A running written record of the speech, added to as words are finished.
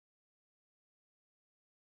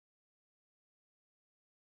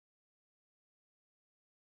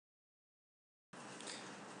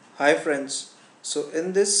Hi friends. So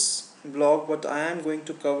in this blog what I am going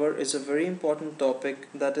to cover is a very important topic,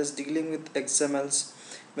 that is dealing with XMLs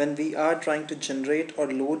when we are trying to generate or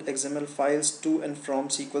load XML files to and from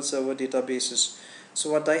SQL Server databases.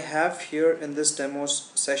 So what I have here in this demo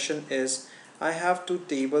session is I have two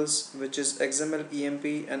tables, which is XML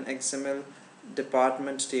EMP and XML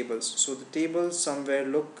department tables. So the tables somewhere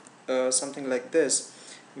look something like this,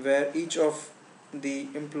 where each of the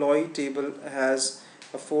employee table has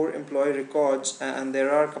four employee records, and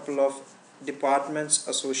there are a couple of departments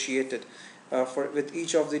associated for with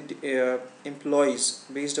each of the employees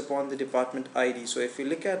based upon the department ID. So if we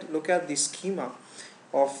look at the schema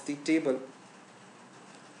of the table,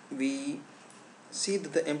 we see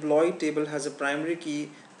that the employee table has a primary key,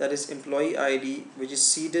 that is employee ID, which is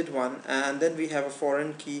seeded one, and then we have a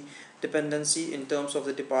foreign key dependency in terms of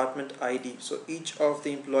the department ID. So each of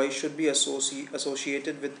the employees should be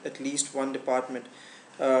associated with at least one department,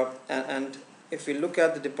 and if we look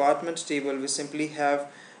at the department table, we simply have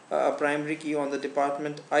a primary key on the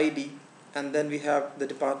department ID, and then we have the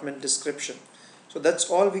department description. So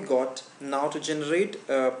that's all we got. Now to generate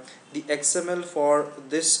the XML for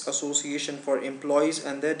this association for employees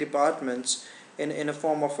and their departments in a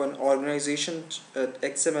form of an organization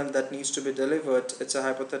XML that needs to be delivered, it's a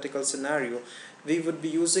hypothetical scenario. We would be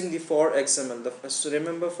using the for XML. So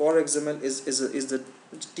remember, for XML is the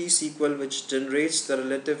T-SQL which generates the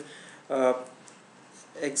relative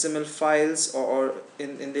XML files, or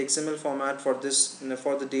in the XML format for this,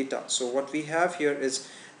 for the data. So what we have here is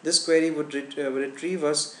this query would retrieve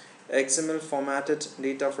us XML formatted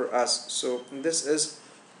data for us. So this is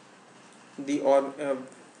the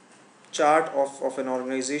chart of an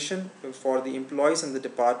organization for the employees and the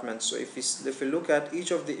departments. So if we look at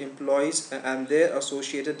each of the employees and their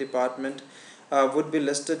associated department would be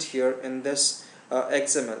listed here in this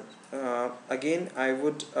XML. Again, I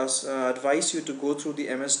would advise you to go through the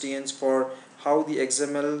MSDNs for how the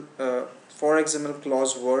XML for XML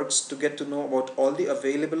clause works, to get to know about all the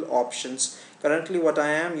available options. Currently what I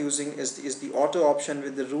am using is the auto option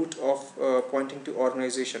with the root of pointing to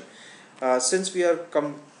organization. Since we are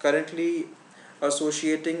currently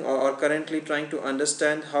associating or currently trying to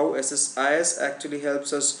understand how SSIS actually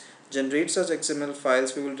helps us generate such XML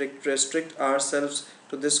files, we will restrict ourselves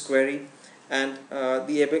to this query and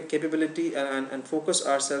the capability, and focus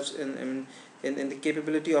ourselves in the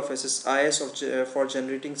capability of SSIS for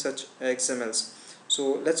generating such XMLs.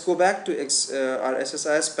 So let's go back to our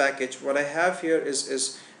SSIS package. What I have here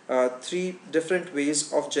is three different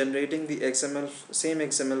ways of generating the same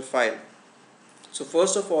XML file. So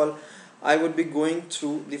first of all, I would be going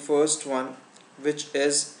through the first one, which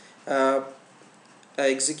is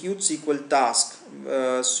execute SQL task.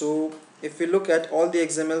 So if we look at, all the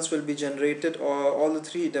XMLs will be generated, or all the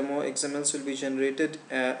three demo XMLs will be generated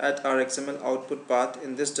at our XML output path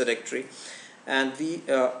in this directory. And we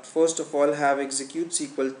first of all have execute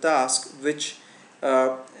SQL task, which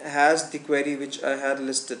has the query which I had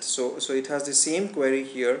listed. So it has the same query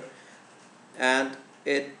here, and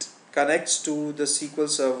it connects to the SQL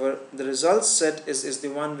Server. The results set is the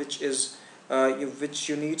one which is which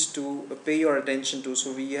you need to pay your attention to.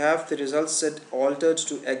 So we have the results set altered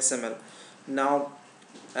to XML now,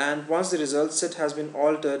 and once the result set has been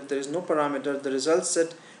altered, there is no parameter. The result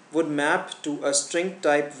set would map to a string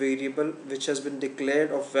type variable which has been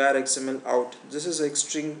declared of var XML out. This is a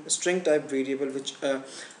string type variable which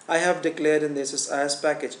I have declared in the SSIS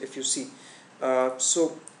package, if you see.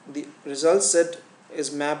 So the result set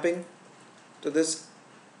is mapping to this,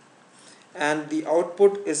 and the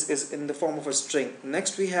output is in the form of a string.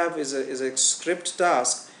 Next we have is a script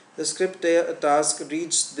task. The script task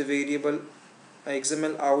reads the variable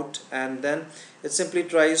XML out, and then it simply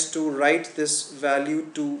tries to write this value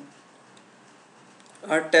to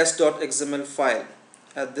our test.xml file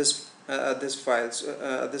at this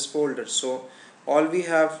folder. So all we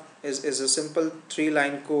have is a simple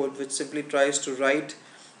 3-line code which simply tries to write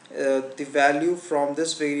the value from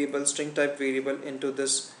this variable, string type variable, into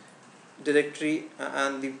this directory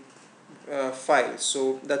and the file.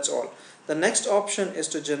 So that's all. The next option is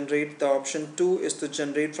to generate, the option 2 is to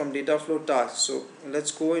generate from data flow task. So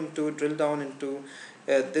let's go into, drill down into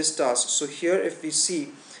this task. So here if we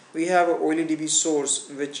see, we have a OLEDB source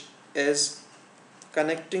which is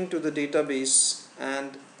connecting to the database,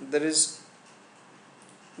 and there is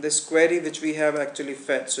this query which we have actually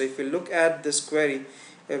fed. So if we look at this query,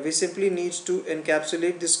 we simply need to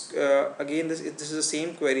encapsulate this again, this is the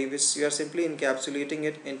same query which we are simply encapsulating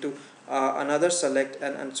it into another select,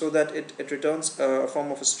 and so that it returns a form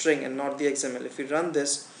of a string and not the XML. If we run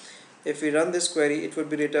this, If we run this query, it would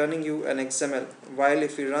be returning you an XML, while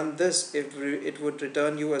if we run this, it would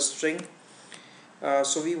return you a string.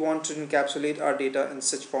 So we want to encapsulate our data in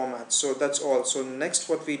such formats. So that's all. So next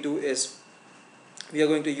what we do is we are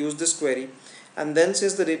going to use this query, and then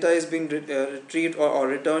since the data is being retrieved or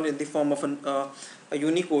returned in the form of a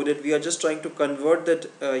unicoded, we are just trying to convert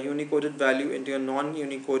that unicoded value into a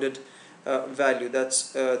non-unicoded value.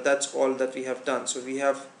 That's all that we have done. So we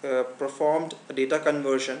have performed a data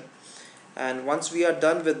conversion, and once we are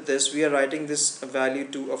done with this, we are writing this value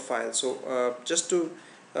to a file. So just to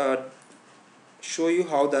uh, show you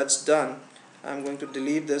how that's done, I'm going to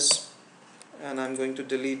delete this, and I'm going to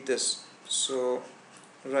delete this. So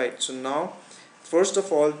right, so now first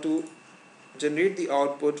of all, to generate the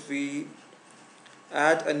output, we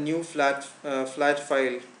add a new flat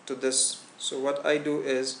file to this. So what I do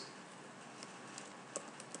is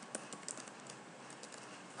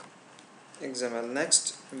XML.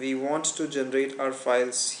 Next we want to generate our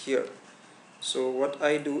files here. So what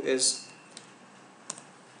I do is,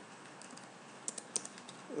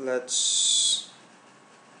 let's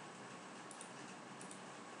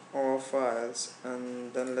all files,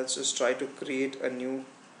 and then let's just try to create a new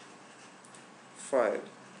file.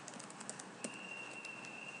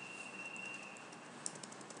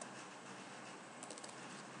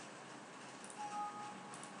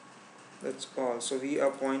 That's all. So we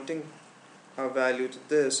are pointing our value to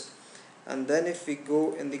this, and then if we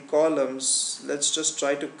go in the columns, let's just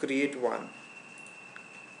try to create one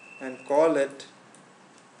and call it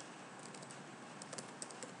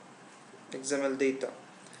XML data.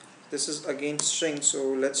 This is again string,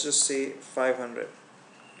 so let's just say 500,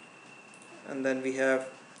 and then we have,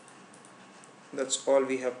 that's all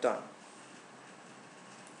we have done.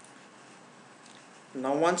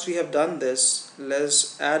 Now once we have done this,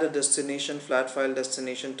 let's add a destination, flat file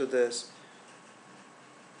destination to this,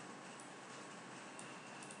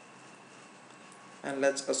 and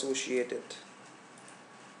let's associate it.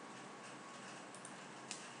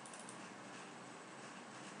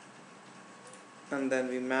 And then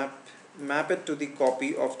we map it to the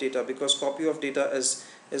copy of data, because copy of data is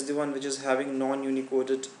the one which is having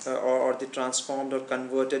non-unicoded or the transformed or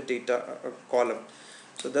converted data column.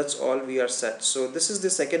 So that's all, we are set. So this is the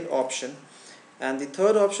second option, and the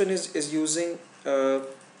third option is using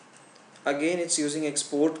again it's using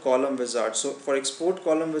export column wizard. So for export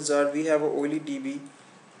column wizard, we have a OLEDB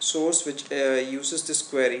source which uses this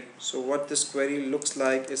query. So what this query looks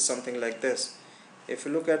like is something like this. If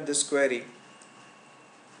you look at this query,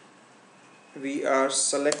 we are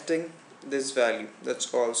selecting this value,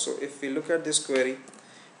 that's all. So if we look at this query,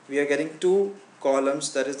 we are getting two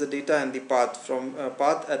columns, that is the data and the path, from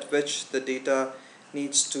path at which the data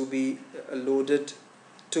needs to be loaded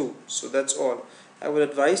to. So that's all. I would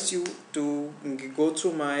advise you to go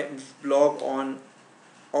through my blog on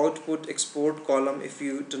output export column if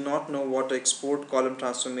you do not know what export column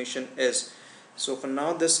transformation is. So for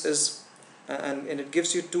now, this is and it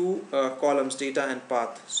gives you two columns, data and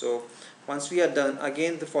path. So once we are done,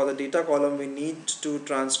 again for the data column, we need to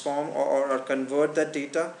transform or convert that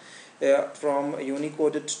data from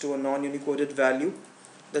unicoded to a non-unicoded value.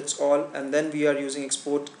 That's all. And then we are using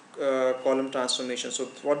export column transformation. So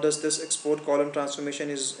what does this export column transformation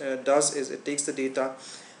does is it takes the data,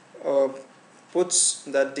 puts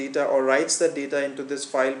that data or writes that data into this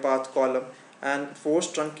file path column, and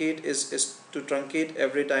force truncate is to truncate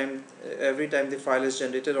every time the file is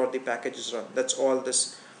generated or the package is run. That's all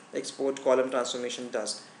this export column transformation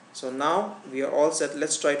does. So now we are all set.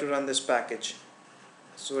 Let's try to run this package.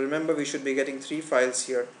 So remember, we should be getting 3 files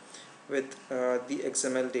here with the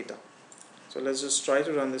XML data. So let's just try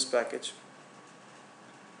to run this package.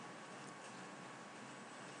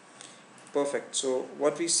 Perfect. So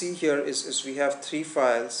what we see here is we have 3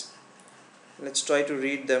 files. Let's try to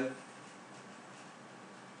read them.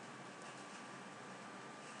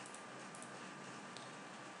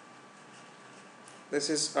 This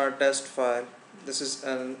is our test file. This is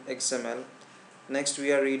an XML. Next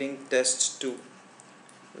we are reading test2.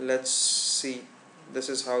 Let's see. This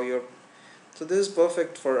is how your, so this is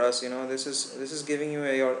perfect for us. This is giving you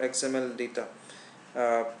your XML data.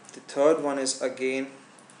 The third one is again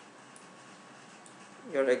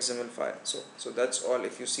your XML file. So that's all.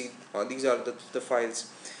 If you see, these are the files.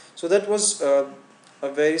 So that was a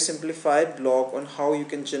very simplified blog on how you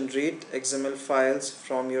can generate XML files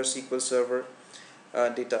from your SQL Server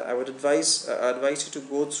data. I would advise you to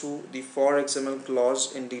go through the for XML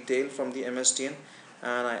clause in detail from the MSTN,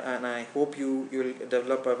 and I hope you'll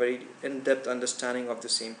develop a very in-depth understanding of the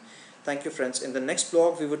same. Thank you, friends. In the next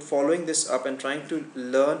blog, we would following this up and trying to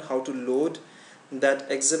learn how to load that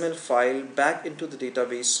XML file back into the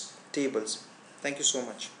database tables. Thank you so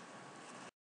much.